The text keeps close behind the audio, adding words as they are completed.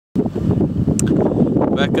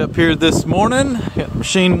Back up here this morning, got the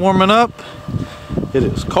machine warming up. It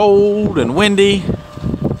is cold and windy,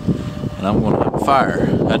 and I'm going to have a fire.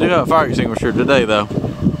 I do have a fire extinguisher today though,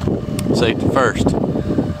 safety first.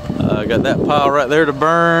 I got that pile right there to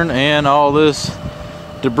burn and all this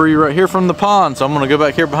debris right here from the pond. So I'm going to go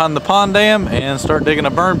back here behind the pond dam and start digging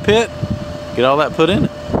a burn pit, get all that put in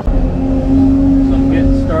it. So I'm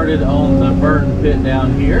getting started on the burn pit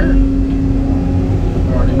down here.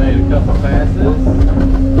 Already made a couple passes,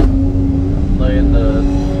 laying the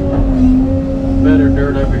better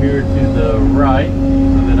dirt over here to the right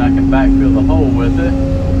so that I can backfill the hole with it.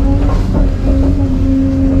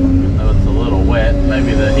 Even though it's a little wet,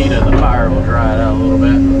 maybe the heat of the fire will dry it out a little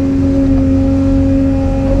bit.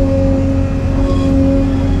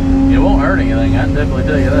 It won't hurt anything, I can definitely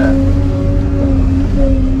tell you that.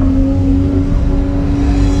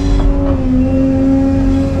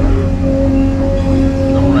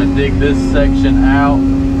 Dig this section out,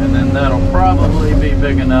 and then that'll probably be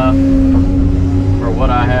big enough for what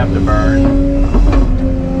I have to burn.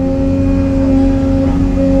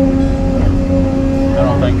 I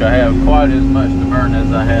don't think I have quite as much to burn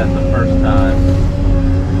as I had the first time.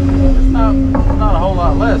 It's not a whole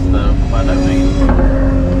lot less though, by no means.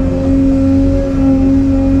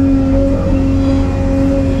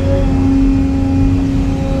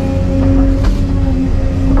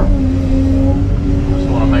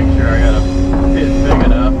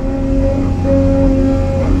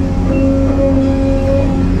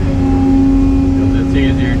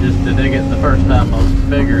 First time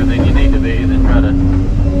bigger than you need to be, then try to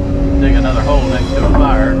dig another hole next to a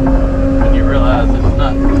fire when you realize it's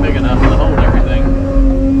not big enough to hold everything.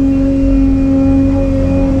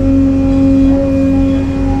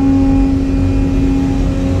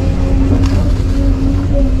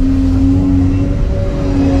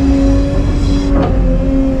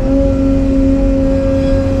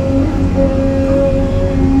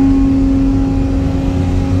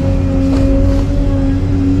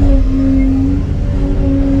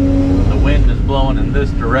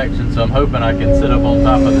 So I'm hoping I can sit up on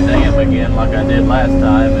top of the dam again like I did last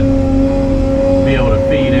time and be able to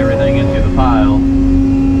feed everything into the pile.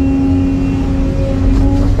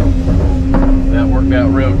 That worked out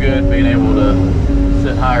real good, being able to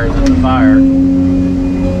sit higher than the fire.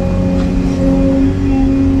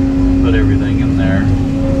 Put everything in there.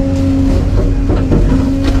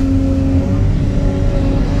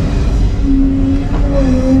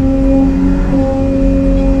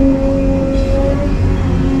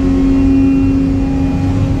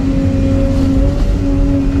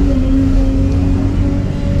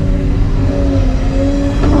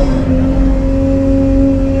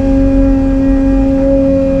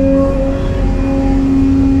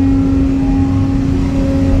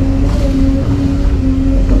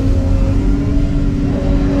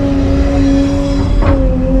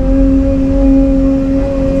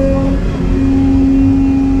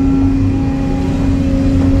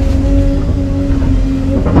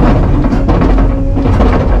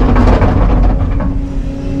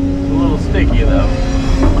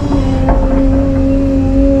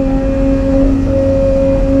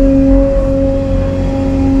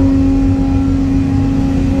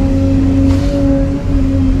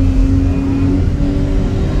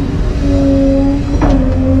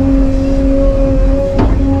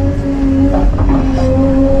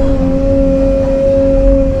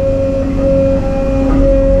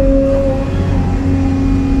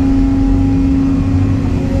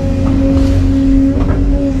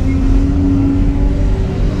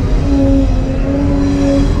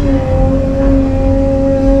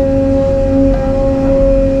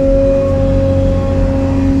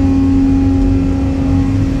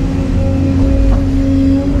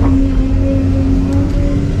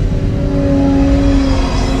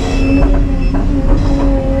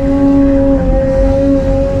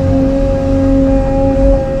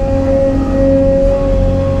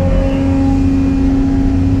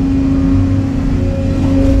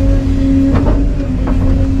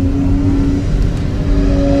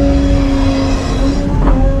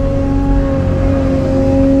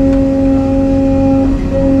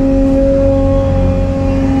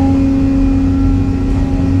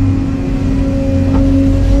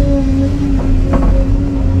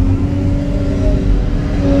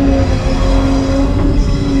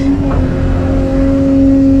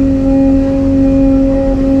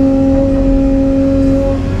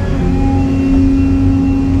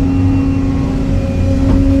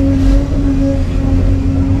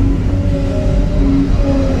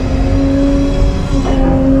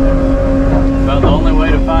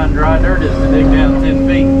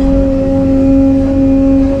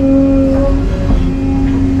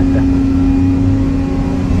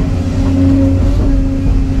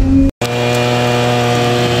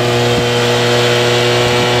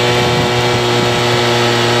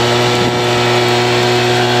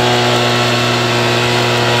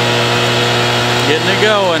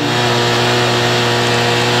 going.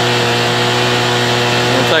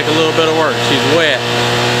 It'll take a little bit of work. She's wet.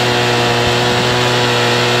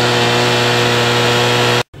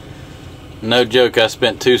 No joke, I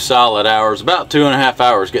spent 2 solid hours, about 2.5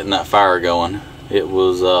 hours getting that fire going. It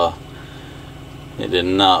was, it did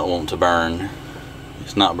not want to burn.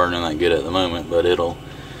 It's not burning that good at the moment, but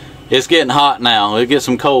it's getting hot now. It'll get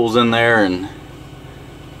some coals in there and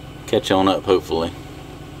catch on up, hopefully.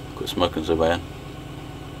 Quit smoking so bad.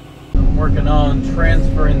 I'm working on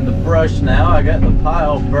transferring the brush now. I got the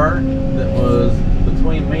pile burnt that was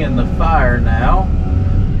between me and the fire now.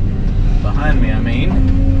 Behind me, I mean.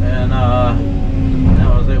 And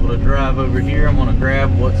now I was able to drive over here. I'm going to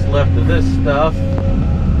grab what's left of this stuff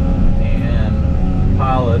and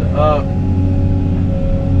pile it up.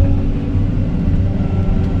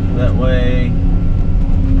 That way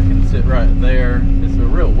I can sit right there. It's a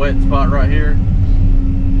real wet spot right here.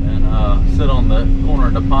 And sit on the corner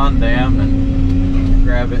of the pond dam and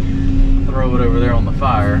grab it, throw it over there on the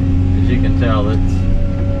fire. As you can tell,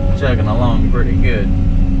 it's chugging along pretty good.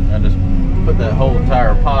 I just put that whole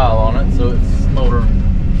entire pile on it, so it's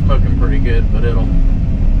smoking pretty good, but it'll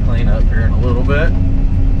clean up here in a little bit.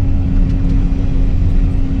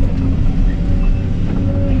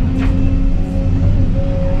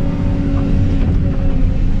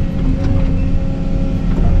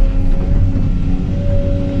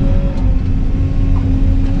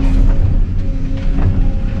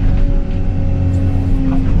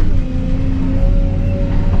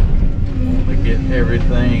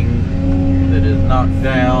 Everything that is knocked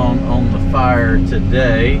down on the fire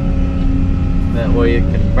today, that way it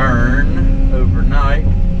can burn overnight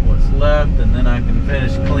what's left, and then I can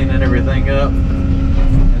finish cleaning everything up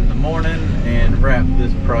in the morning and wrap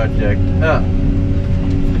this project up.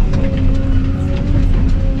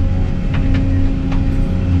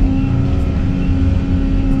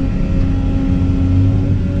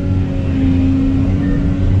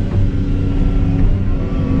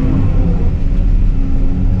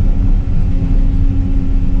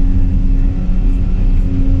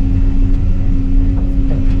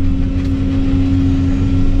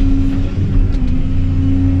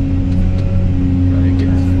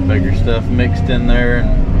 Stuff mixed in there,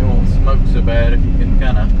 and it won't smoke so bad if you can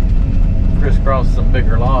kind of crisscross some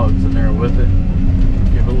bigger logs in there with it.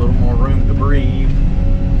 Give it a little more room to breathe.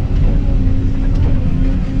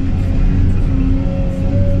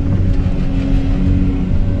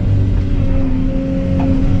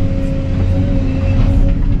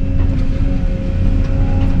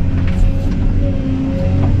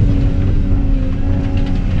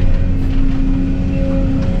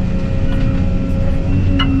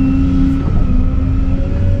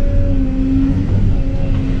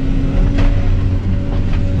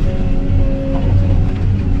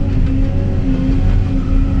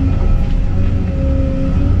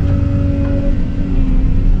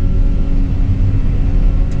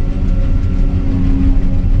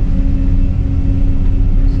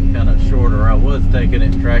 Taking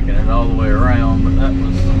it and tracking it all the way around, but that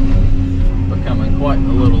was becoming quite a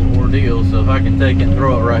little ordeal. So if I can take it and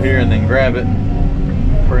throw it right here and then grab it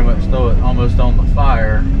and pretty much throw it almost on the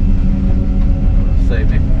fire, it'll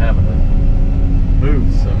save me from having to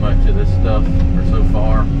move so much of this stuff for so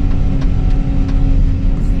far.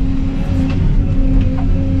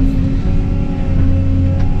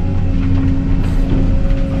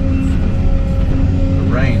 The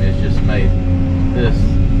rain has just made this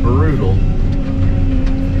brutal.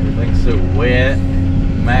 Everything's so wet,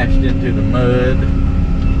 mashed into the mud.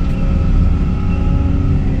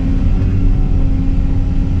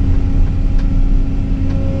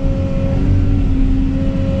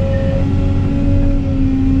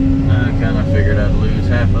 I kind of figured I'd lose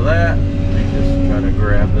half of that. Let me just try to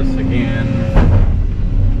grab this again.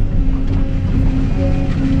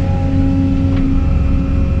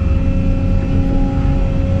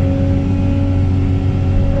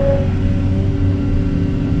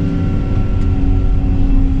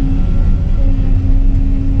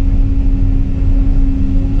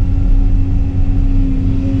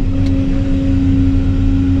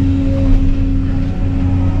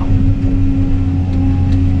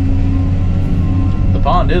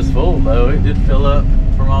 Is full though. It did fill up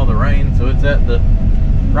from all the rain, so it's at the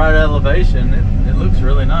right elevation. It looks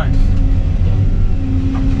really nice.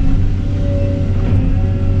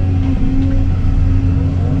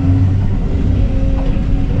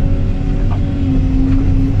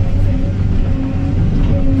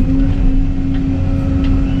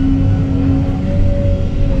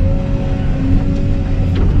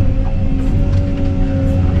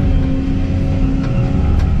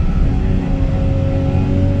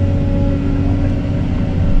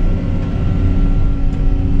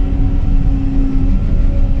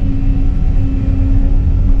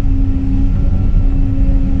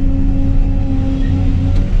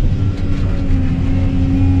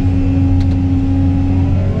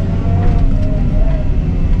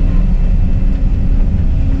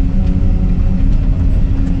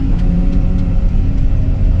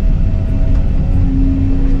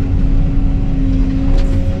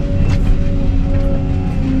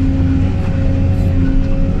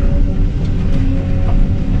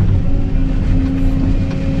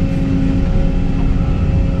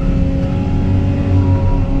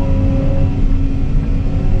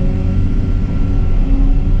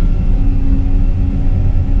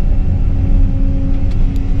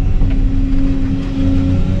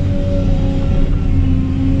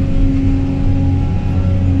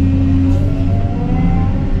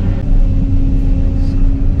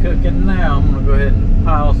 thinking now I'm gonna go ahead and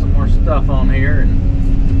pile some more stuff on here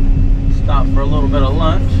and stop for a little bit of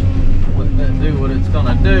lunch. Let that do what it's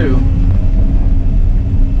gonna do.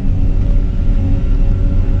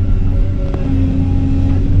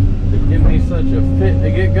 To give me such a fit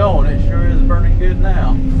to get going, it sure is burning good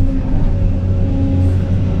now.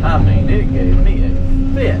 I mean, it gave me a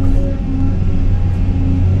fit.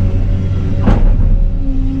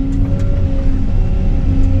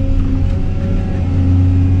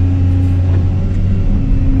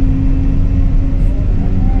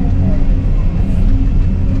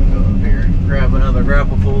 Grab another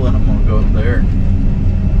grapple full and I'm going to go up there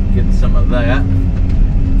and get some of that.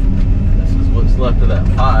 This is what's left of that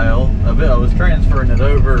pile. I was transferring it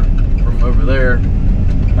over from over there.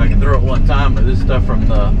 I can throw it one time, but this stuff from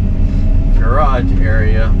the garage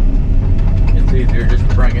area, it's easier just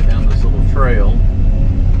to bring it down this little trail.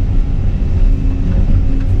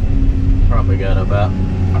 Probably got about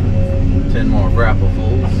 10 more grapple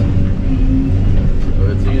fulls.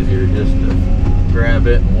 So it's easier just to grab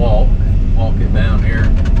it and walk it down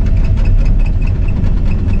here.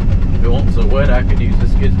 If it wasn't so wet, I could use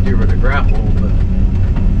this skid steer to grapple, but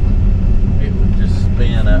it would just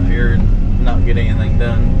spin out here and not get anything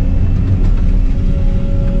done.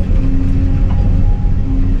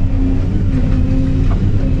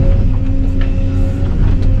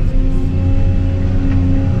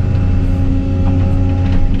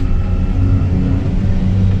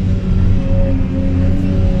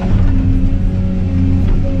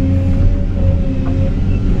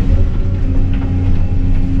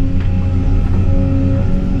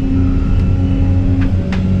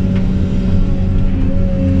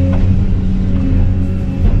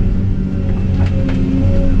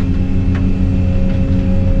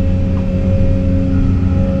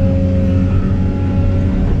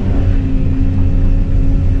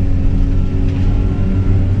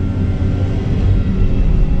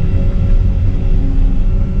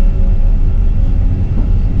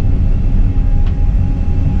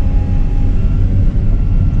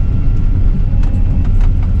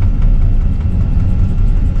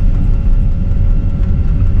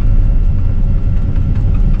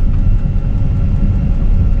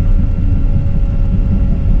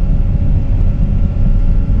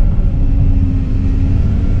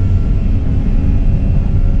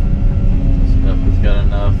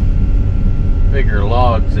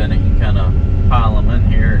 Logs in it, you kind of pile them in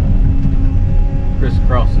here and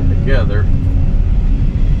crisscross it together.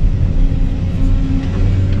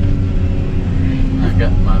 I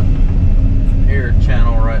got my air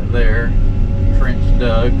channel right there, trench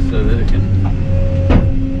dug so that it can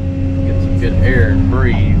get some good air and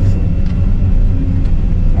breathe.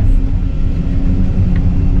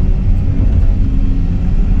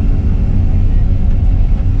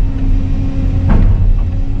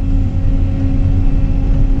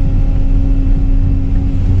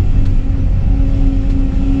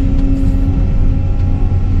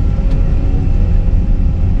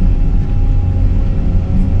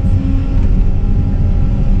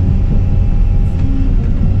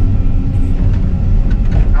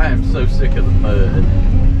 So sick of the mud.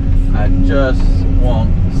 I just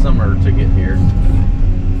want summer to get here.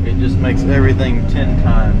 It just makes everything 10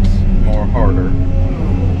 times more harder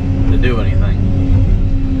to do anything.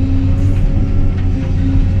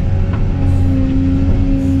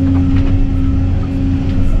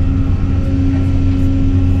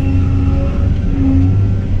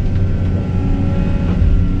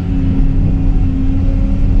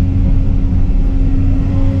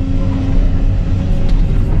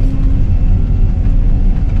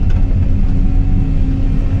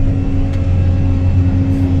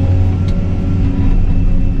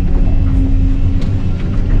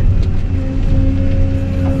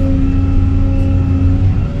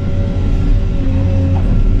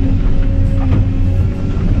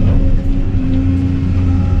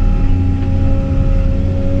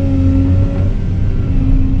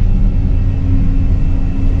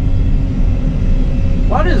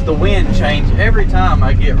 Why does the wind change every time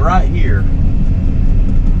I get right here?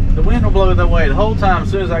 The wind will blow that way the whole time.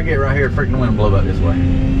 As soon as I get right here, freaking wind will blow back this way.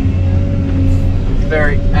 It's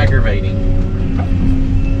very aggravating.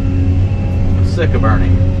 I'm sick of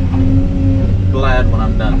burning. Glad when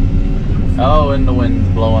I'm done. Oh, and the wind's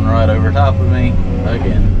blowing right over top of me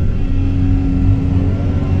again.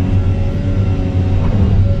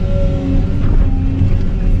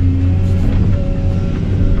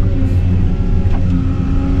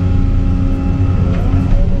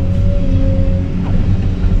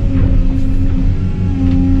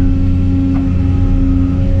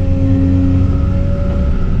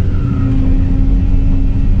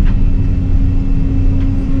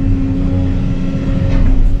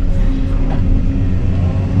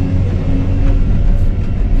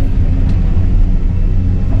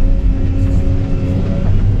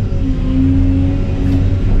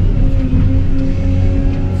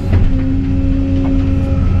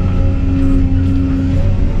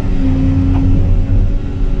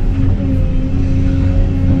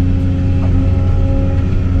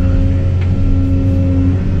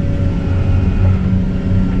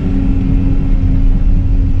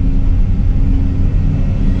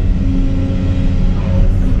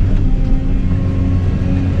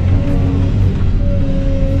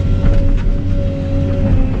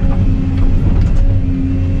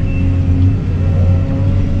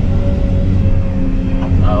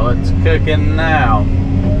 It's cooking now.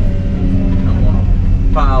 I'm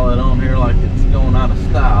gonna pile it on here like it's going out of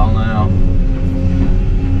style now.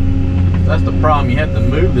 That's the problem. You have to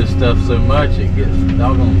move this stuff so much it gets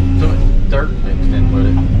doggone too much dirt mixed in with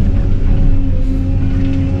it.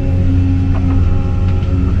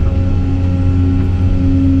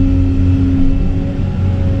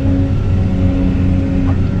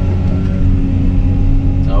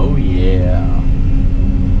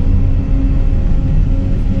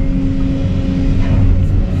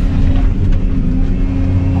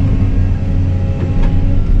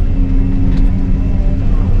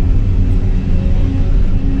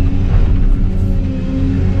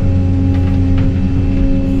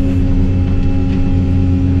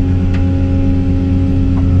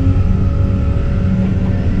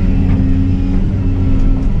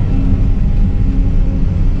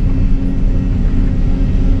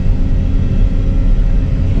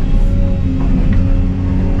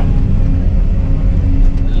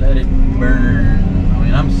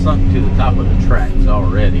 Sunk to the top of the tracks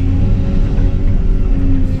already.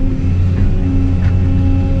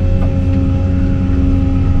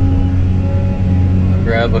 I'll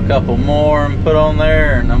grab a couple more and put on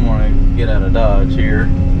there, and I'm going to get out of Dodge here.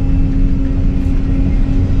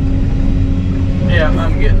 Yeah,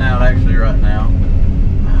 I'm getting out actually right now.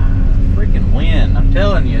 Freaking wind, I'm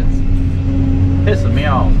telling you, it's pissing me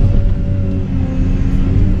off.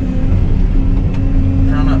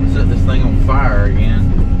 Trying not to set this thing on fire again.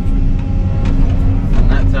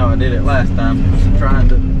 That's how I did it last time, just trying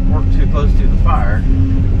to work too close to the fire.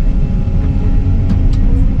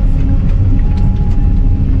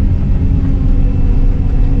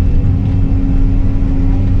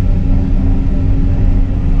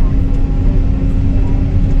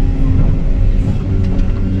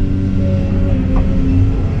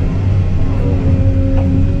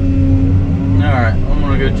 Alright, I'm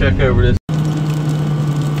gonna go check over this.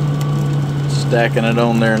 Stacking it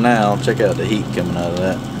on there now. Check out the heat coming out of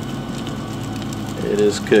that. It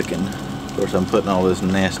is cooking. Of course, I'm putting all this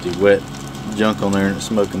nasty wet junk on there and it's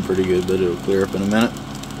smoking pretty good, but it'll clear up in a minute.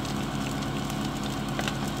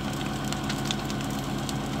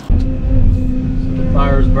 So the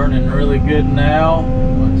fire's burning really good now.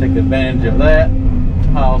 I'm going to take advantage of that.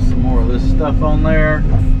 Pile some more of this stuff on there. I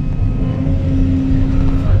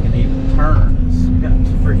can even turn. It's got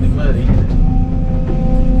freaking muddy.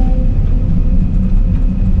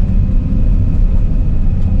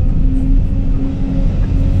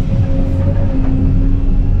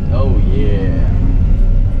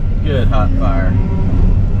 Good hot fire.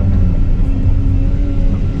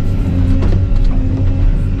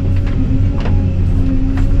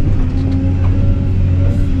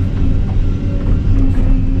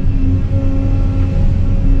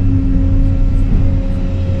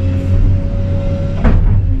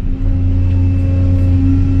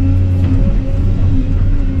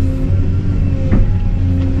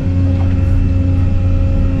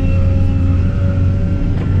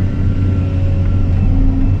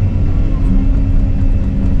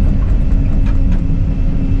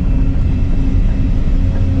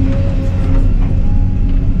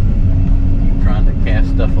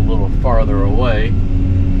 Farther away.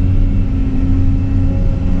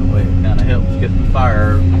 That way it kind of helps get the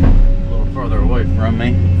fire a little farther away from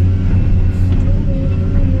me.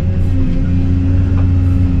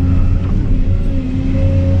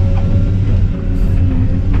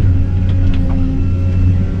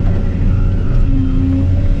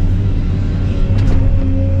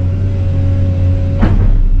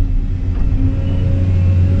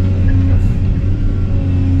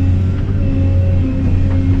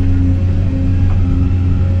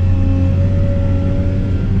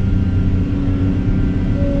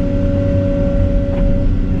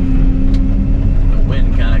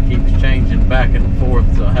 Back and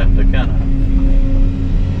forth, so I have to kind of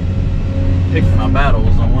pick my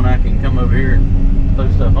battles on when I can come over here and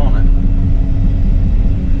throw stuff on it.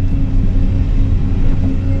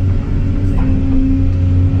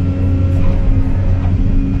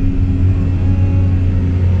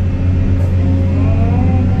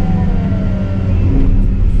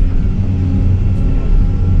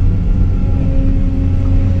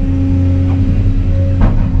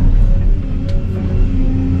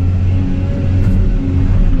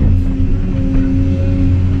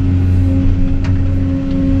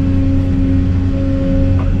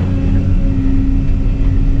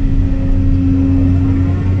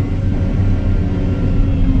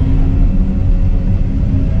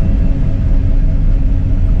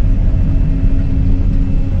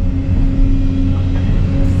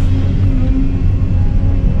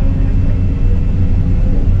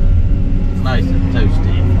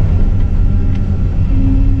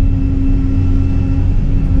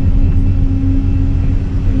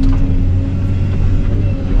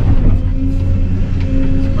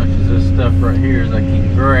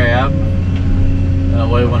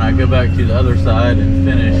 go back to the other side and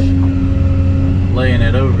finish laying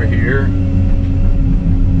it over here.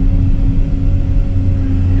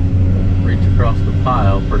 Reach across the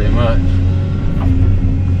pile pretty much.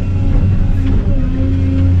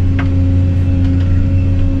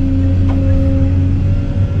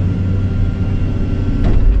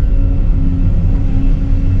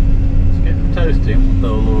 Toasty. I'm gonna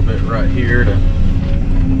throw a little bit right here to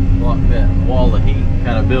block that wall of heat,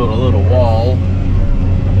 kind of build a little wall,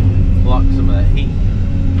 block some of that heat.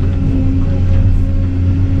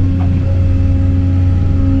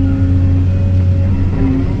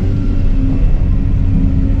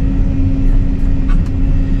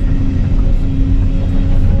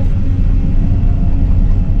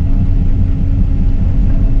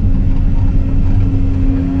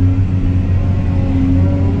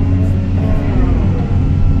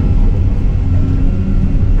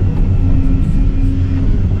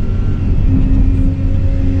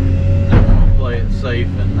 Safe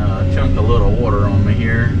and chunk a little water on me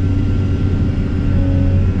here,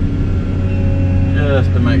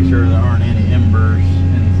 just to make sure there aren't any embers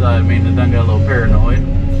inside me, and I done got a little paranoid.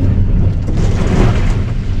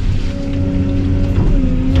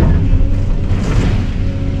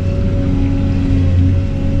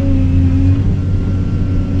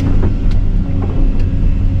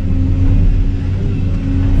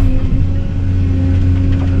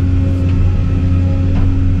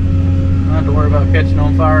 About catching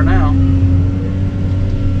on fire now.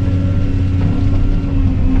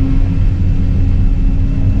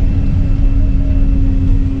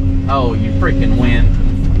 Oh, you freaking wind.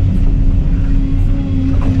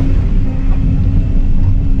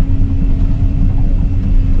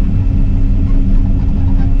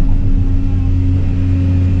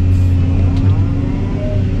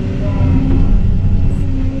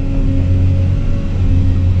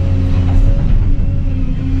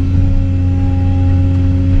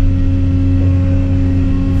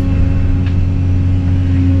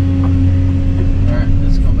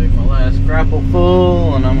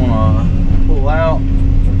 Full, and I'm gonna pull out,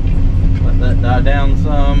 let that die down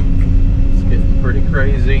some. It's getting pretty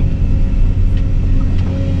crazy.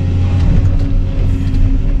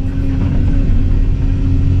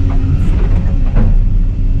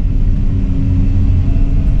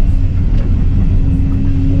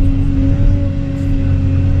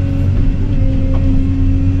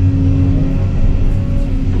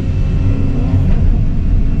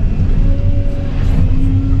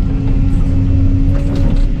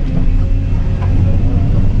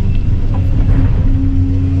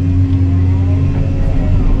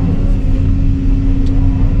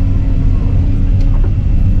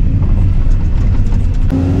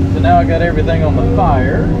 Now I got everything on the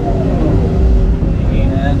fire,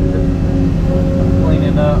 and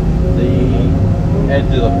cleaning up the edge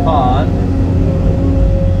of the pond,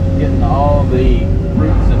 getting all the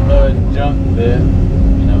roots and mud and junk that,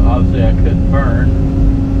 you know, obviously I couldn't burn,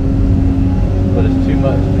 but it's too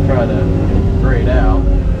much to try to grade out.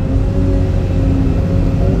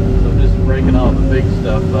 So I'm just breaking all the big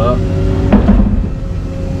stuff up,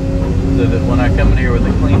 so that when I come in here with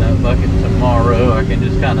a cleanup bucket tomorrow, I can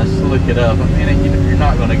just kind of slick it up. I mean, you're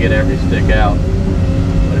not going to get every stick out,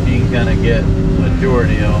 but if you can kind of get the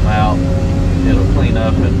majority of them out, it'll clean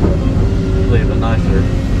up and leave a nicer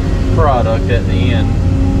product at the end.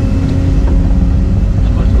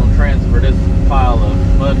 I'm just going to transfer this pile of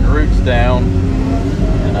mud and roots down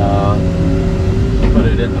and put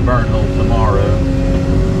it in the burn hole tomorrow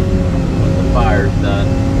when the fire's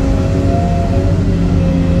done.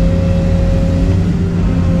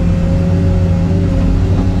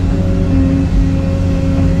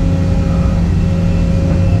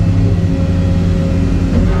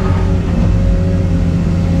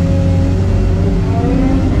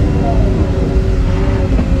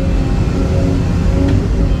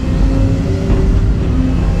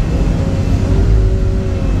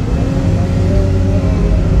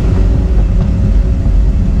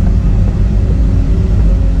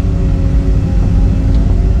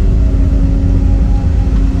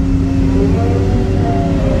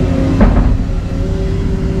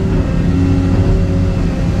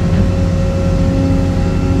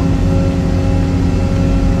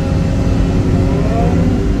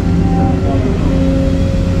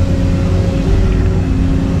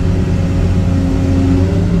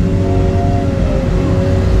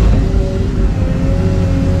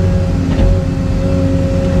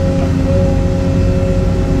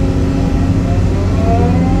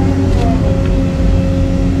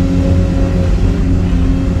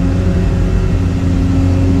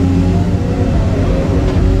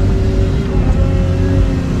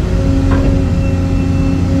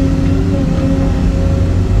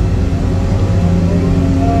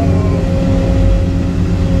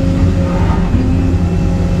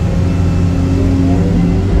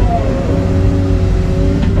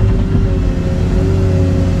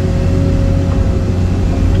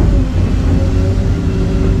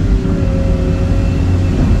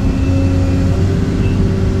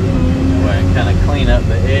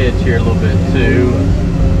 to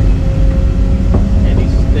any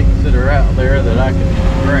sticks that are out there that I can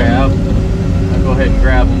grab. I'll go ahead and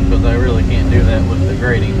grab them because I really can't do that with the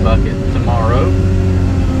grading bucket tomorrow.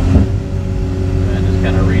 And just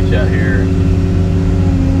kind of reach out here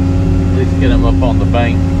and at least get them up on the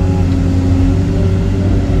bank.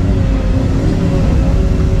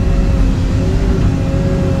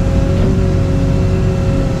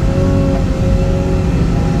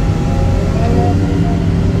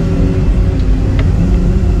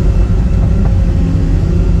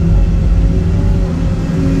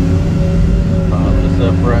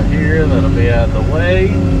 Right here, that'll be out of the way.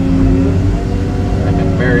 I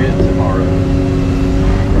can bury it tomorrow.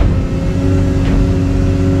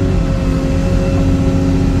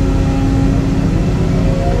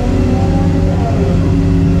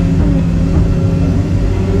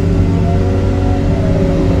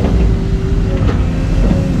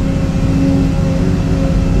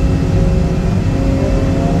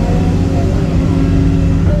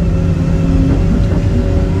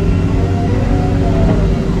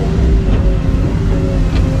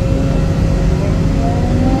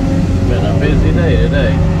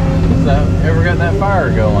 Today, since I ever got that fire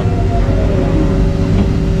going.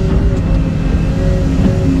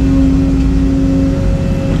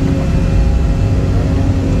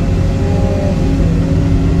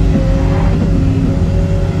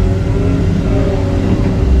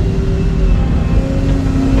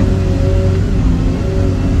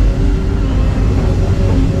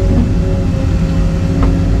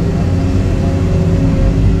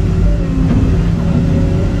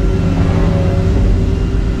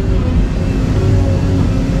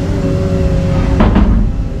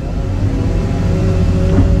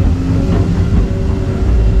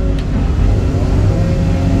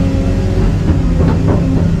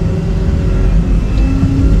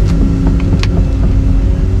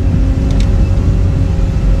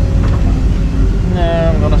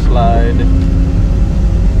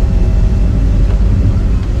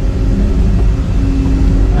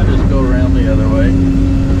 I just go around the other way.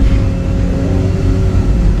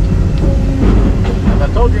 If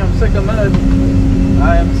I told you I'm sick of mud,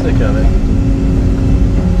 I am sick of it.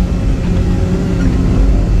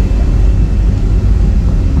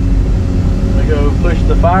 We go push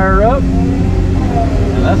the fire up,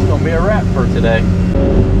 and that's going to be a wrap for today.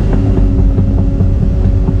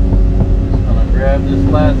 Grab this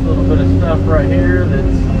last little bit of stuff right here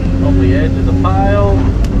that's on the edge of the pile.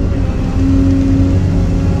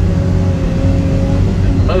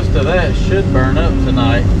 And most of that should burn up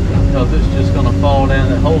tonight because it's just going to fall down.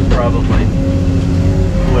 That hole's probably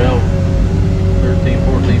 12, 13,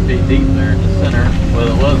 14 feet deep there in the center. Well,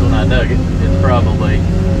 it was when I dug it. It's probably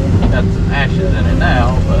got some ashes in it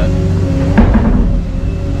now, but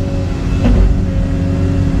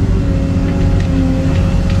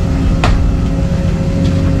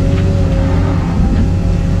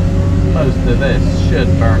most of this should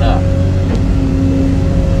burn up.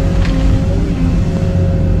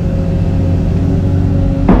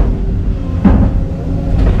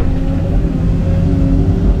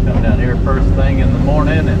 Come down here first thing in the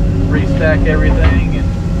morning and restack everything and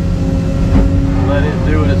let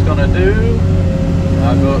it do what it's going to do.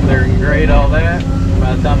 I'll go up there and grade all that.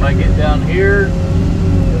 By the time I get down here,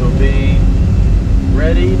 it'll be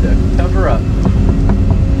ready to cover up.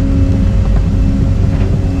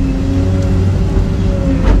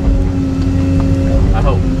 I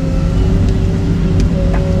hope.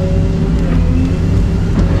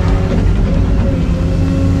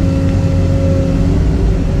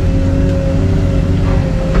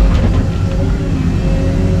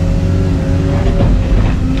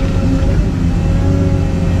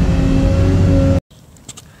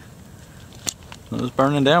 It's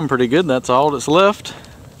burning down pretty good. That's all that's left.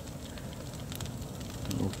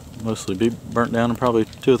 It'll mostly be burnt down in probably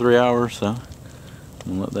 2 or 3 hours, so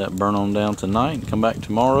I'll let that burn on down tonight and come back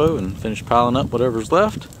tomorrow and finish piling up whatever's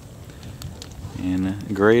left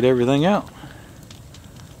and grade everything out.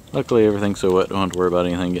 Luckily everything's so wet, don't have to worry about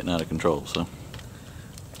anything getting out of control, so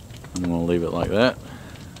I'm going to leave it like that.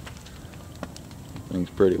 Everything's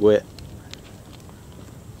pretty wet.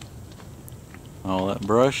 All that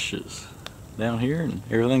brush is down here and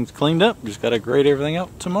everything's cleaned up. Just got to grade everything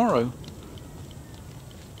out tomorrow.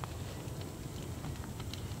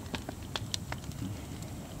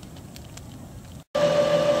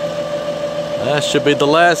 That should be the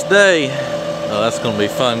last day. Oh, that's going to be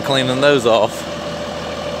fun cleaning those off.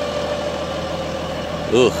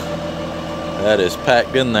 Ugh, that is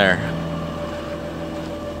packed in there.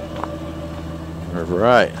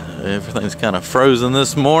 Alright, everything's kind of frozen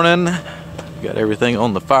this morning. Got everything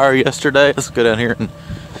on the fire yesterday. Let's go down here and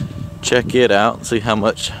check it out and see how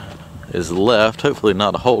much is left. Hopefully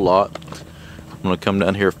not a whole lot. I'm gonna come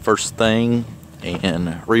down here first thing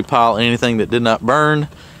and repile anything that did not burn.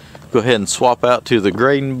 Go ahead and swap out to the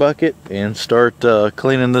grading bucket and start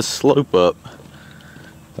cleaning this slope up.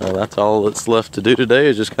 That's all that's left to do today,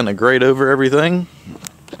 is just kind of grade over everything.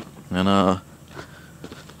 And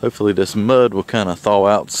hopefully this mud will kind of thaw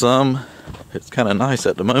out some. It's kind of nice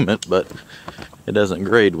at the moment, but it doesn't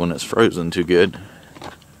grade when it's frozen too good.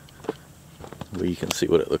 Well, you can see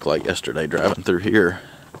what it looked like yesterday driving through here.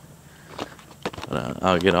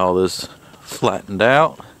 I'll get all this flattened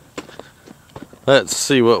out. Let's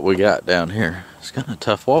see what we got down here. It's kind of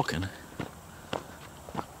tough walking.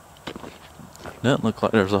 Doesn't look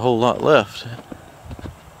like there's a whole lot left.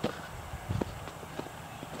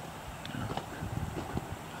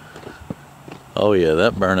 Oh yeah,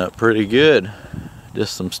 that burned up pretty good.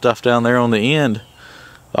 Just some stuff down there on the end.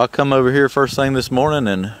 I'll come over here first thing this morning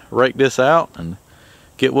and rake this out and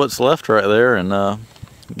get what's left right there and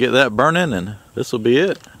get that burning, and this will be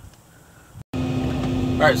it.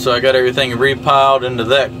 Alright, so I got everything repiled into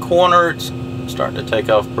that corner. It's starting to take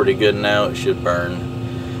off pretty good now. It should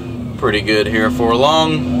burn pretty good here for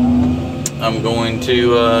long. I'm going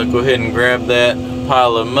to go ahead and grab that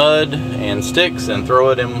pile of mud and sticks and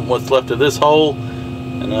throw it in what's left of this hole,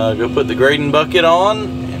 and go put the grading bucket on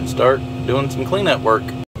and start doing some cleanup work.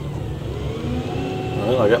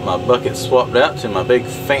 Well, I got my bucket swapped out to my big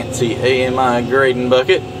fancy AMI grading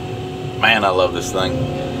bucket. Man, I love this thing.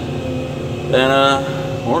 And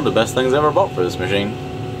one of the best things I ever bought for this machine.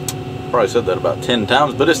 Probably said that about 10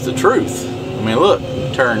 times, but it's the truth. I mean, look,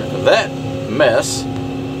 turn that mess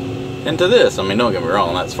into this. I mean, don't get me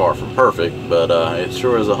wrong, that's far from perfect, but it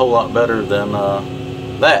sure is a whole lot better than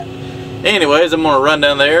that. Anyways, I'm gonna run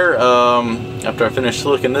down there after I finish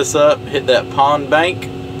slicking this up, hit that pond bank,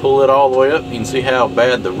 pull it all the way up. You can see how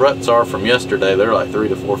bad the ruts are from yesterday. They're like 3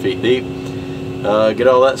 to 4 feet deep. Get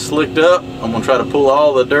all that slicked up. I'm gonna try to pull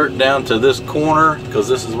all the dirt down to this corner because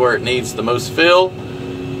this is where it needs the most fill.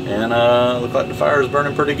 And look like the fire is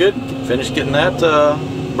burning pretty good. Finish getting that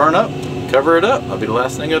burn up, cover it up. That'll be the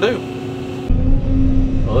last thing I do.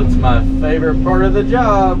 Well, it's my favorite part of the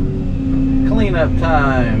job. Cleanup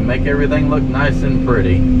time. Make everything look nice and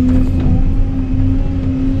pretty.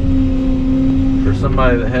 For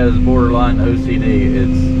somebody that has borderline OCD,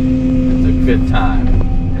 it's a good time.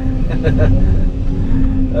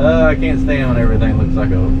 I can't stand when everything looks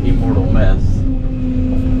like an immortal mess.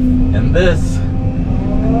 And this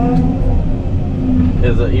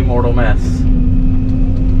is an immortal mess.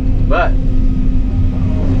 But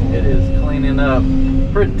it is cleaning up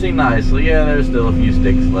pretty nicely. Yeah, there's still a few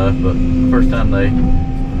sticks left, but the first time they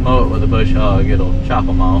mow it with a bush hog, it'll chop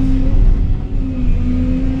them off.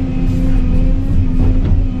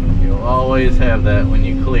 You'll always have that when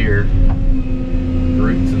you clear.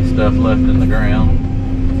 Roots and stuff left in the ground.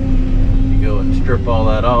 You go and strip all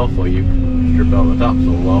that off, or you strip all the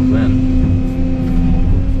topsoil off then.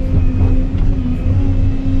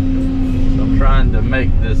 So I'm trying to make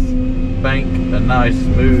this bank a nice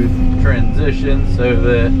smooth transition so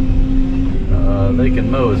that they can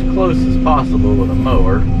mow as close as possible with a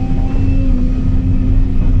mower.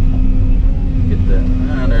 Get that,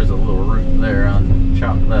 there's a little root there, I'll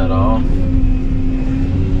chop that off.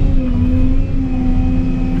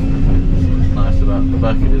 About the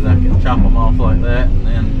bucket is I can chop them off like that and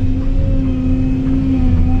then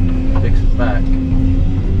fix it back.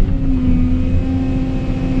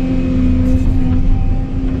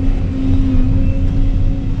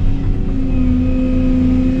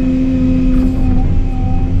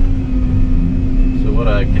 So what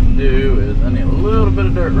I can do is I need a little bit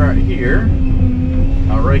of dirt right here.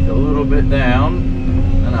 I'll rake a little bit down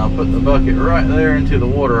and I'll put the bucket right there into the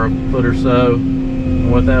water a foot or so. And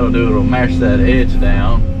what that'll do, it'll mash that edge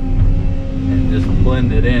down and just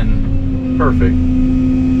blend it in perfect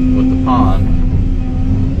with the pond.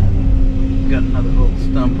 Got another little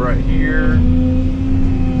stump right here.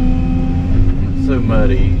 It's so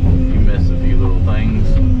muddy, you miss a few little things.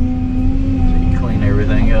 So you clean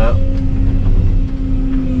everything up.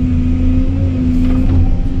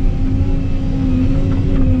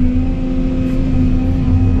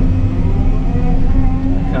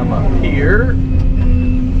 Come up here.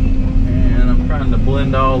 To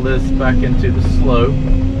blend all this back into the slope.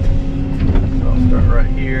 So I'll start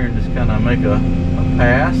right here and just kind of make a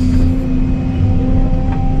pass.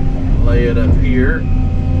 Lay it up here.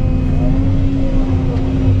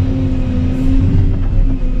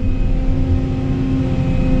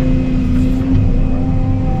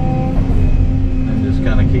 And just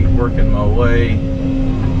kind of keep working my way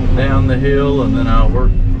down the hill, and then I'll work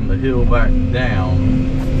from the hill back down.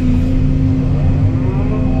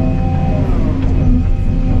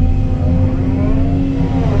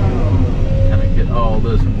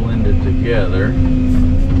 together.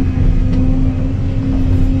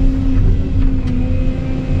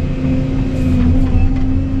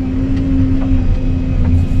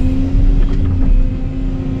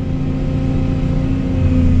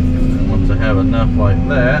 Have enough like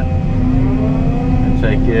that and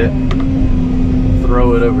take it,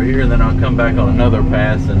 throw it over here, and then I'll come back on another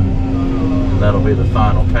pass and that'll be the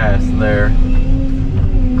final pass there.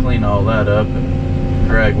 Clean all that up and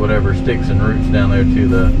drag whatever sticks and roots down there to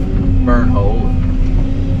the burn hole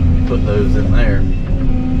and put those in there.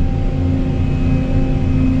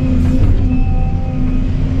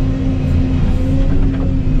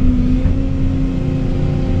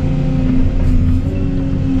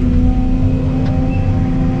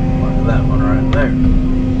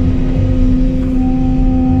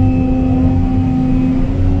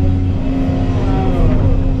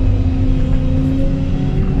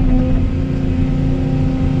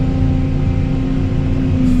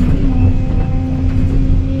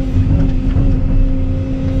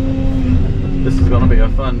 This is going to be a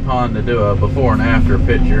fun pond to do a before and after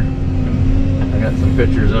picture. I got some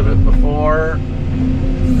pictures of it before,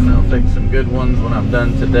 and I'll take some good ones when I'm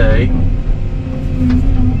done today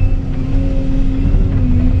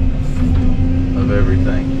of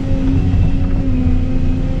everything.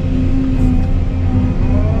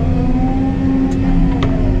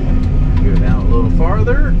 Go down a little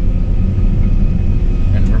farther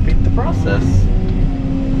and repeat the process.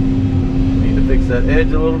 Fix that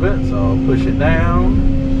edge a little bit, so I'll push it down,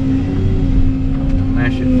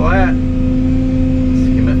 mash it flat,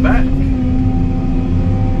 skim it back,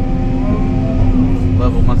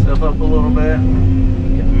 level myself up a little bit,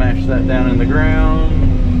 mash that down in the ground,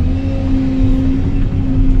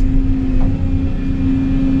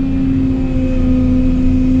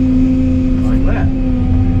 like that.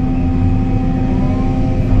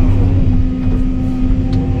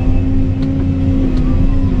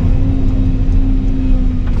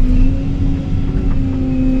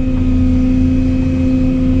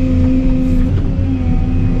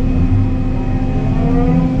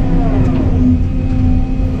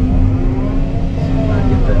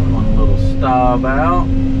 Out,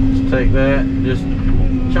 just take that and just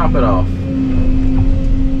chop it off.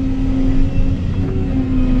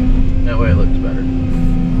 That way it looks better.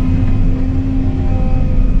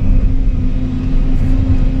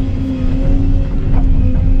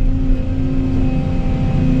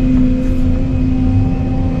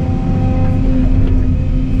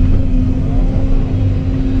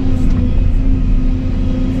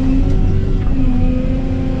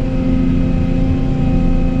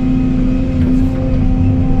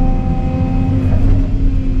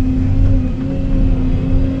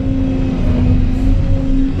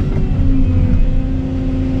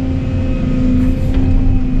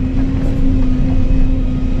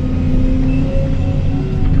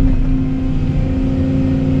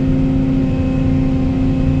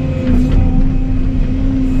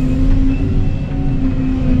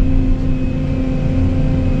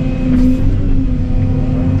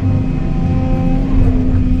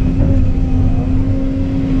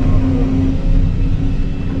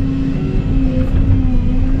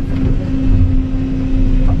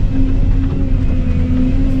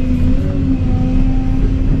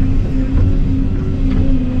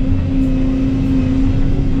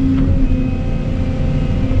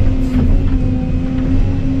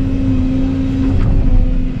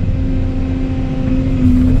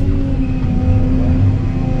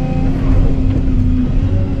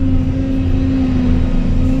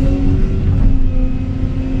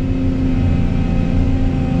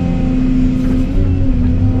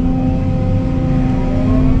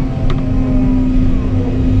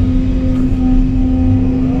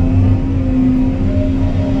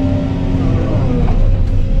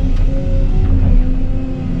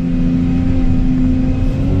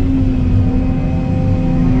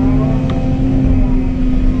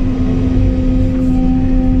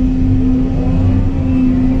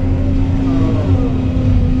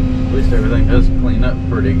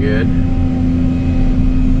 Pretty good.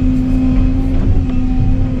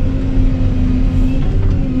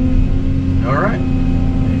 Alright,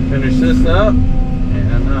 finish this up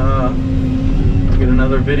and get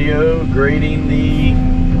another video grading the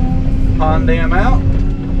pond dam out,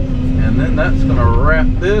 and then that's going to wrap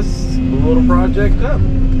this little project up.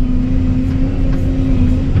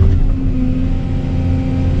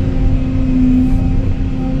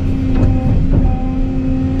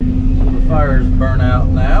 Fire's burnt out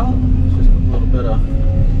now. It's just a little bit of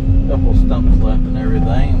couple stumps left and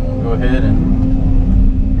everything. We'll go ahead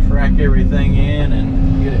and track everything in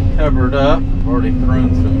and get it covered up. I've already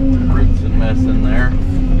thrown some roots and mess in there.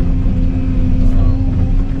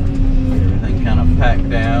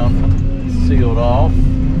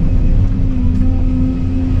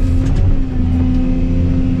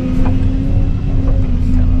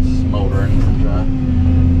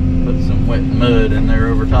 mud in there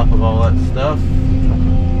over top of all that stuff.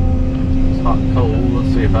 It's hot and cold.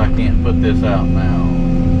 Let's see if I can't put this out now.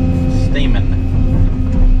 Steaming.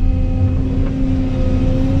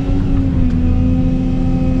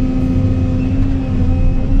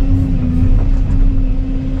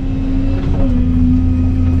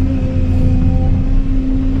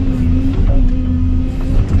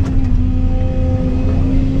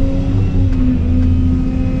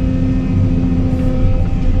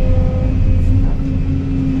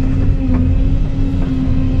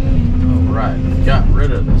 Got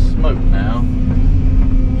rid of the smoke now.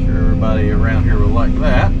 I'm sure everybody around here will like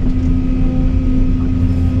that.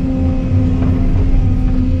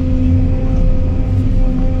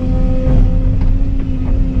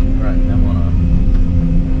 Right, I'm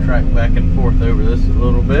gonna track back and forth over this a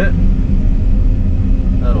little bit.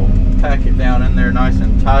 That'll pack it down in there nice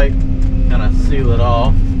and tight, kind of seal it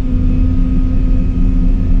off.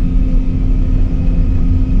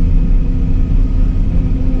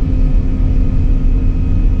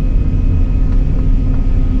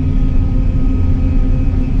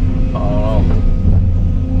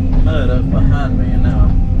 Behind me, and now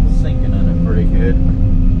I'm sinking in it pretty good.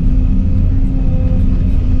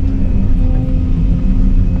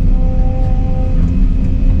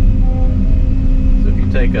 So if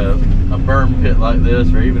you take a burn pit like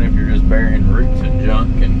this, or even if you're just burying roots and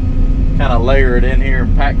junk, and kind of layer it in here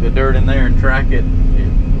and pack the dirt in there and track it,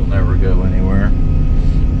 it will never go anywhere.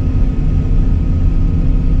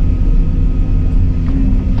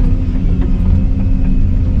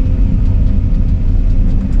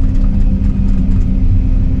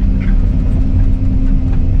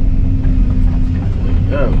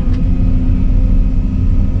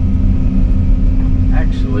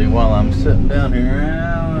 While I'm sitting down here,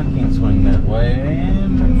 I can't swing that way,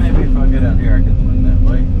 and maybe if I go down here I can swing that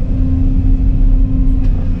way.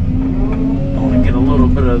 I want to get a little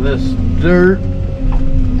bit of this dirt. It's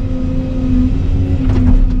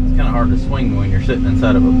kind of hard to swing when you're sitting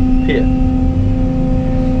inside of a pit.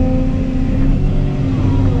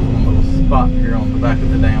 One little spot here on the back of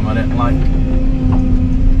the dam I didn't like.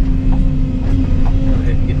 Go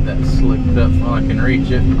ahead and get that slicked up while I can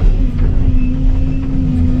reach it.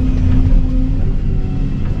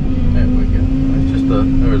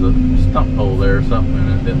 There was a stump hole there or something,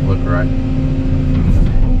 and it didn't look right.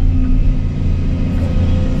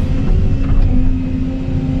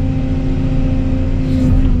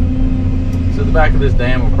 So the back of this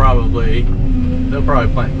dam will probably, they'll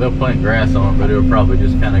plant grass on it, but it'll probably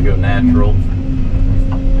just kind of go natural.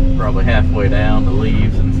 Probably halfway down, the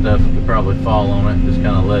leaves and stuff could probably fall on it. Just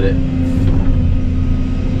kind of let it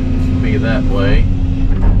be that way.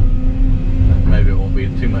 Maybe it won't be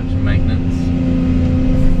too much maintenance.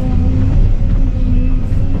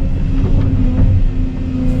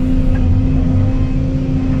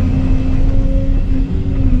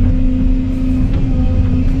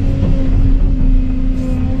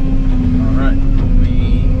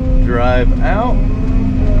 Drive out,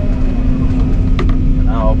 and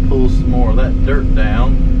I'll pull some more of that dirt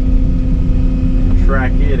down and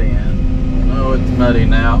track it in. Oh, it's muddy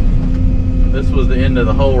now. This was the end of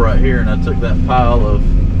the hole right here, and I took that pile of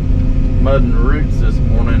mud and roots this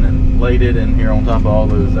morning and laid it in here on top of all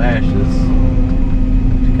those ashes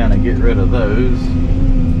to kind of get rid of those.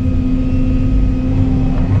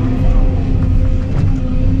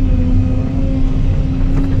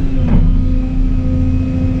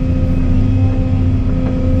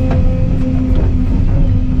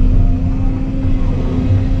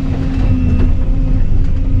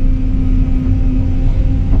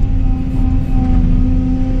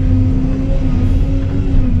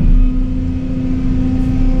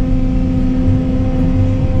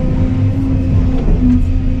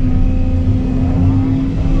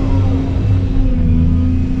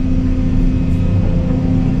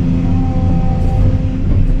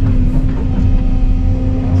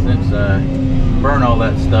 Burn all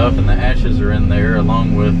that stuff, and the ashes are in there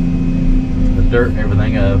along with the dirt and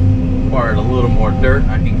everything. I've acquired a little more dirt, and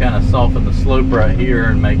I can kind of soften the slope right here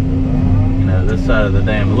and make, you know, this side of the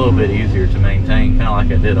dam a little bit easier to maintain, kind of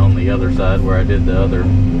like I did on the other side where I did the other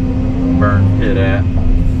burn pit at.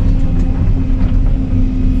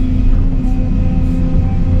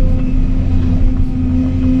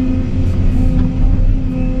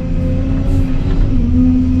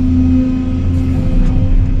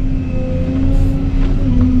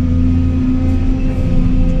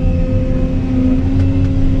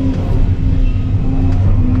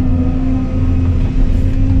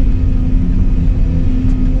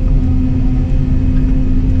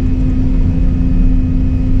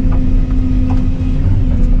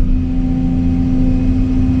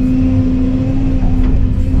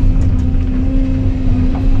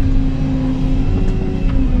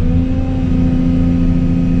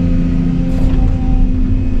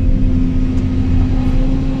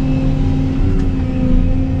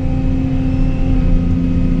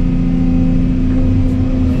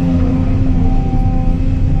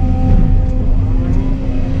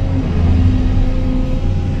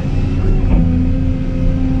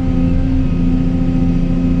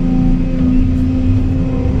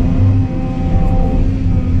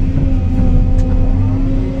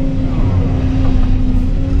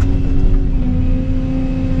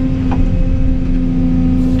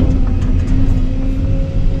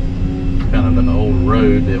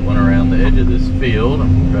 of this field.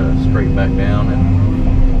 I'm going to try to straight back down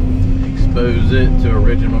and expose it to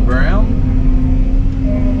original ground.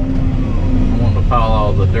 I wanted to pile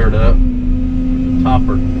all the dirt up, the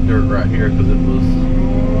topper dirt right here, because it was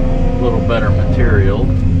a little better material.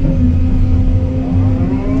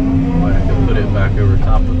 I could put it back over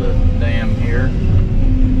top of the dam here.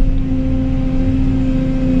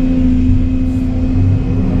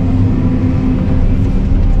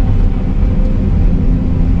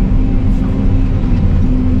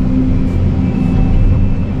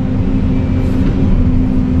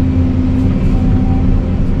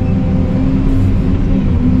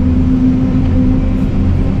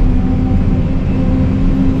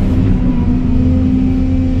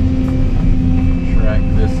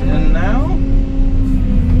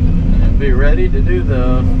 Ready to do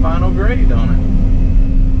the final grade on it.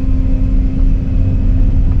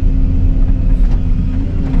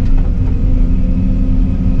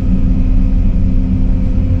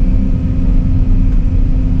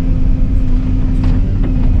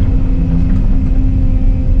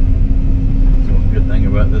 So one good thing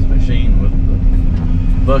about this machine with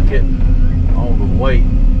the bucket, all the weight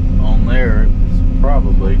on there, it's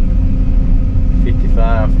probably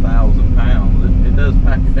 55,000 pounds. It does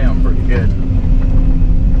pack it down pretty good.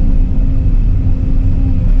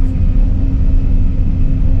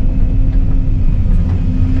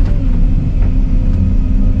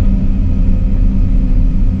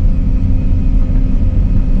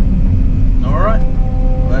 Alright,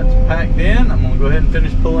 that's packed in. I'm going to go ahead and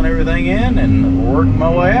finish pulling everything in and work my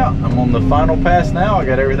way out. I'm on the final pass now. I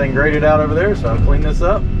got everything graded out over there, so I'll clean this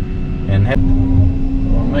up and head.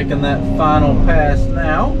 Making that final pass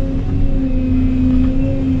now.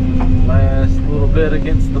 Last little bit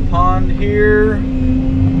against the pond here.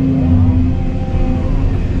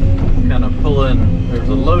 Kind of pulling, there's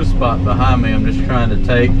a low spot behind me. I'm just trying to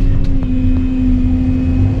take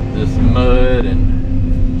this mud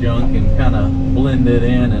and junk and kind of blend it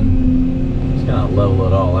in and just kind of level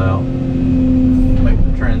it all out. Make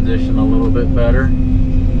the transition a little bit better.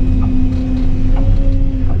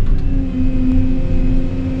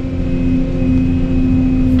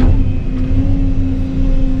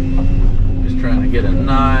 Get a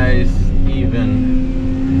nice even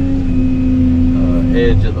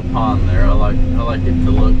edge of the pond there. I like it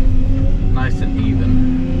to look nice and even.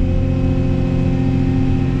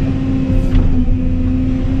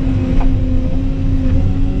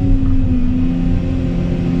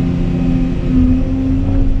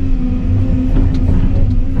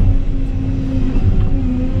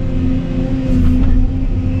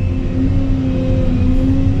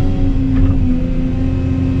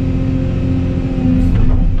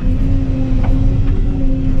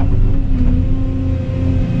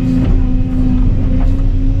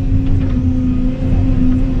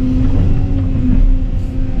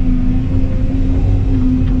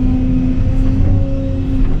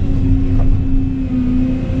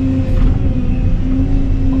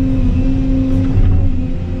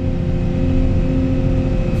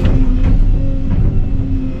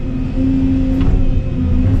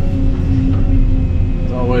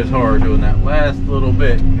 Hard doing that last little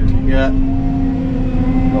bit because you got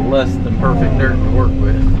the less than perfect dirt to work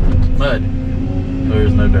with. Mud.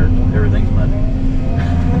 There's no dirt. Everything's mud.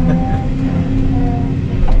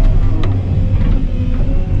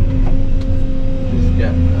 Just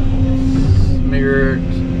got to smear it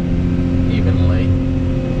evenly.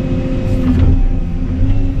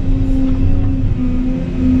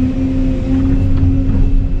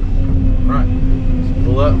 Right. Let's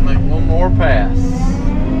pull up and make one more pass.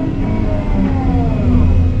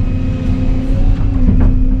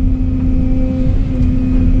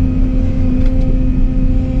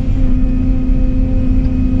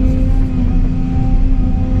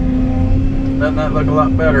 Doesn't that look a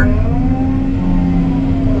lot better?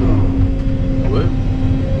 Whoop.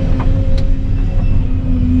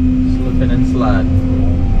 Slipping and sliding.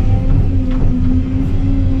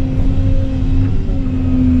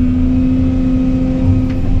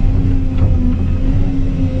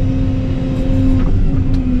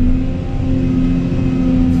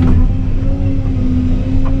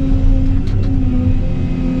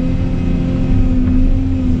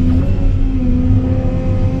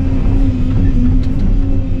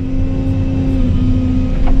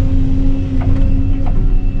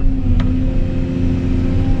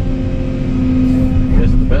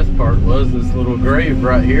 Was this little grave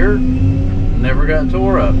right here never got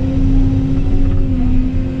tore up.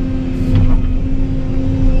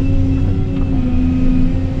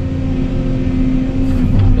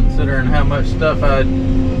 Considering how much stuff I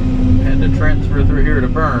had to transfer through here to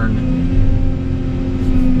burn,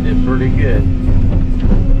 it pretty good.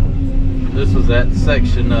 This was that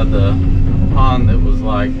section of the pond that was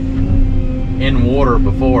like in water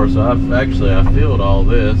before, so I filled all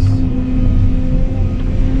this,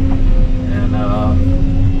 and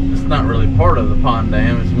it's not really part of the pond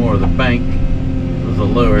dam, it's more of the bank. It was a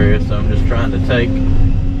low area, so I'm just trying to take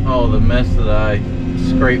all the mess that I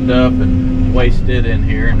scraped up and wasted in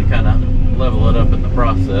here and kind of level it up in the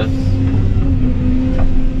process.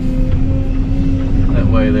 That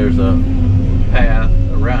way there's a path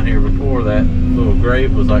around here. Before, that little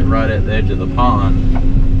grave was like right at the edge of the pond.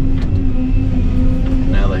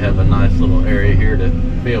 Now they have a nice little area here to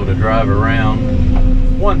be able to drive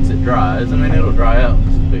around once it dries. I mean, it'll dry out,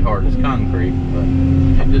 it'll be hard as concrete, but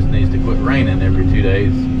it just needs to quit raining every 2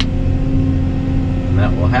 days, and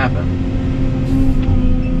that will happen.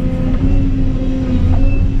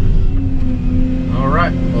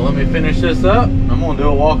 Alright, well, let me finish this up. I'm going to do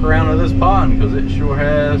a walk around of this pond because it sure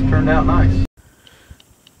has turned out nice.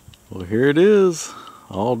 Well, here it is,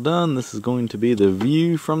 all done. This is going to be the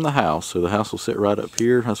view from the house. So the house will sit right up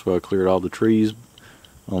here. That's why I cleared all the trees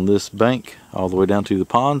on this bank all the way down to the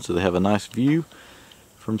pond, so they have a nice view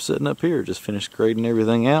from sitting up here. Just finished grading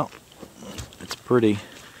everything out. It's pretty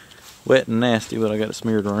wet and nasty, but I got it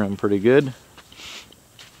smeared around pretty good.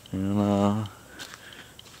 And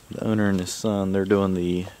the owner and his son, they're doing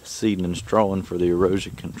the seeding and strawing for the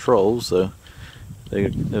erosion control, so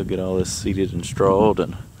they'll get all this seeded and strawed,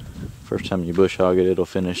 and first time you bush hog it, it'll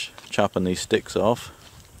finish chopping these sticks off.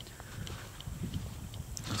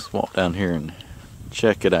 Let's walk down here and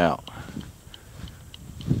check it out.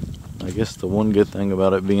 I guess the one good thing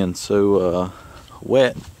about it being so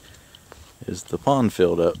wet is the pond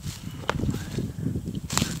filled up.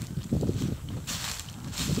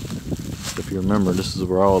 If you remember, this is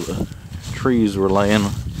where all the trees were laying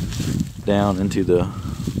down into the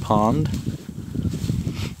pond.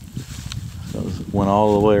 So it went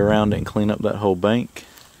all the way around it and cleaned up that whole bank.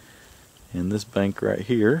 And this bank right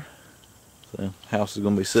here, the house is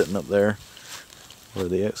going to be sitting up there where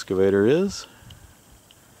the excavator is.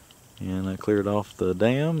 And I cleared off the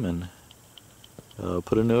dam and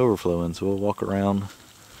put a new overflow in, so we'll walk around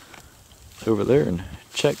over there and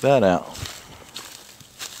check that out.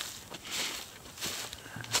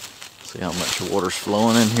 See how much water's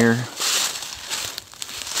flowing in here.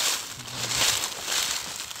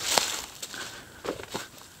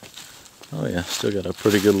 Oh yeah, still got a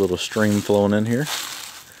pretty good little stream flowing in here.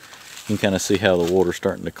 You can kind of see how the water's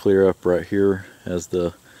starting to clear up right here as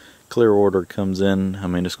the clear water comes in. I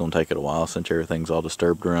mean, it's going to take it a while since everything's all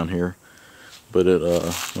disturbed around here. But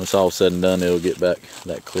when it's all said and done, it'll get back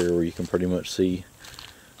that clear where you can pretty much see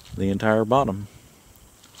the entire bottom.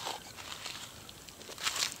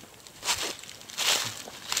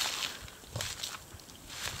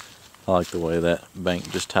 I like the way that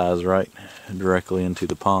bank just ties right directly into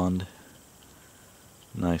the pond.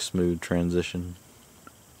 Nice smooth transition.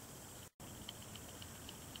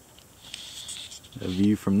 A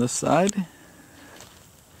view from this side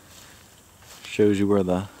shows you a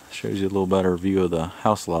little better view of the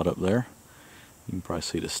house lot up there. You can probably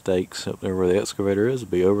see the stakes up there where the excavator is.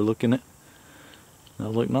 It'll be overlooking it.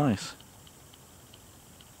 That'll look nice.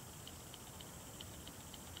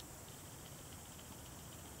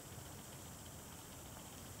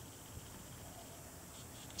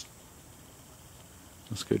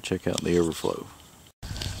 Let's go check out the overflow.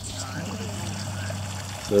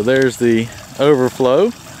 So there's the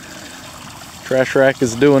overflow. Trash rack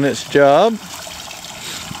is doing its job.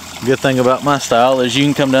 Good thing about my style is you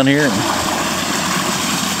can come down here and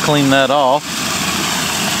clean that off.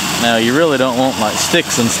 Now you really don't want like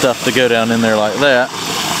sticks and stuff to go down in there like that,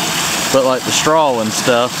 but like the straw and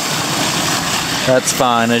stuff, that's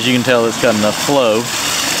fine. As you can tell, it's got enough flow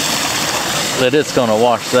that it's going to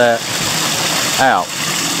wash that out.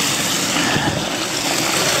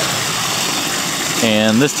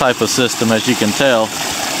 And this type of system, as you can tell,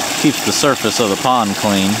 keeps the surface of the pond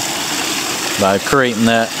clean by creating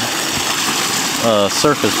that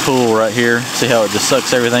surface pool right here. See how it just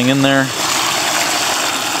sucks everything in there?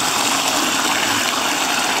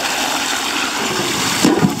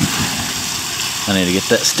 I need to get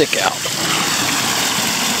that stick out.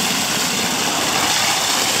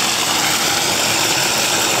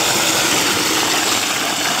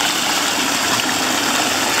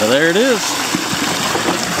 So there it is.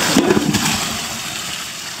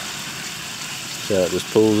 See how it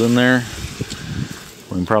just pulls in there?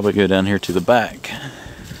 We can probably go down here to the back.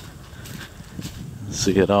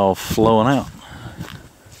 See it all flowing out.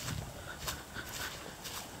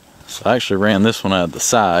 So I actually ran this one out of the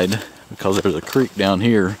side because there's a creek down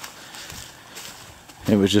here.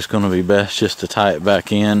 it was just going to be best just to tie it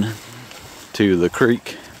back in to the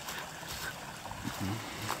creek.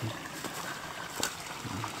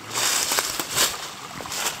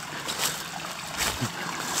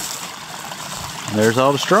 There's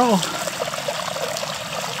all the straw.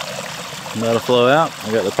 That'll flow out.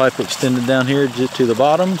 I got the pipe extended down here just to the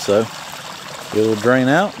bottom, so it'll drain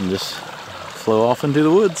out and just flow off into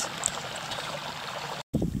the woods.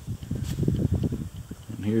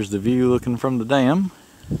 And here's the view looking from the dam.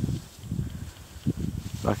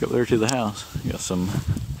 Back up there to the house. Got some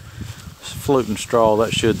floating straw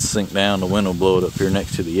that should sink down. The wind will blow it up here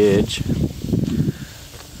next to the edge.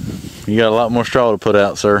 You got a lot more straw to put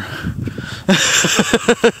out, sir.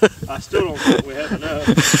 I still don't think we have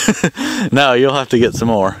enough. No, you'll have to get some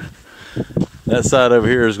more. That side over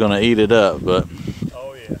here is going to eat it up, but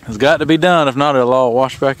oh, yeah. It's got to be done. If not, it'll all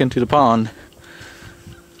wash back into the pond.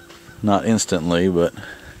 Not instantly, but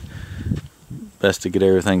best to get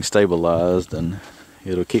everything stabilized, and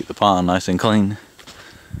it'll keep the pond nice and clean.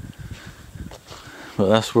 But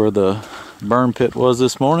that's where the burn pit was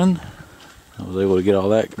this morning. I was able to get all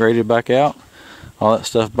that graded back out, all that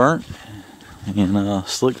stuff burnt, and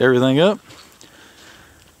slicked everything up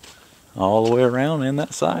all the way around and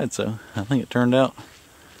that side. So I think it turned out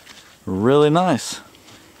really nice.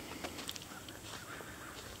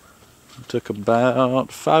 It took about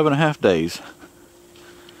 5.5 days.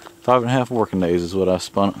 5.5 working days is what I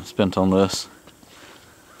spent on this.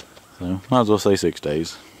 So might as well say 6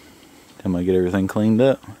 days. Time I get everything cleaned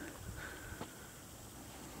up.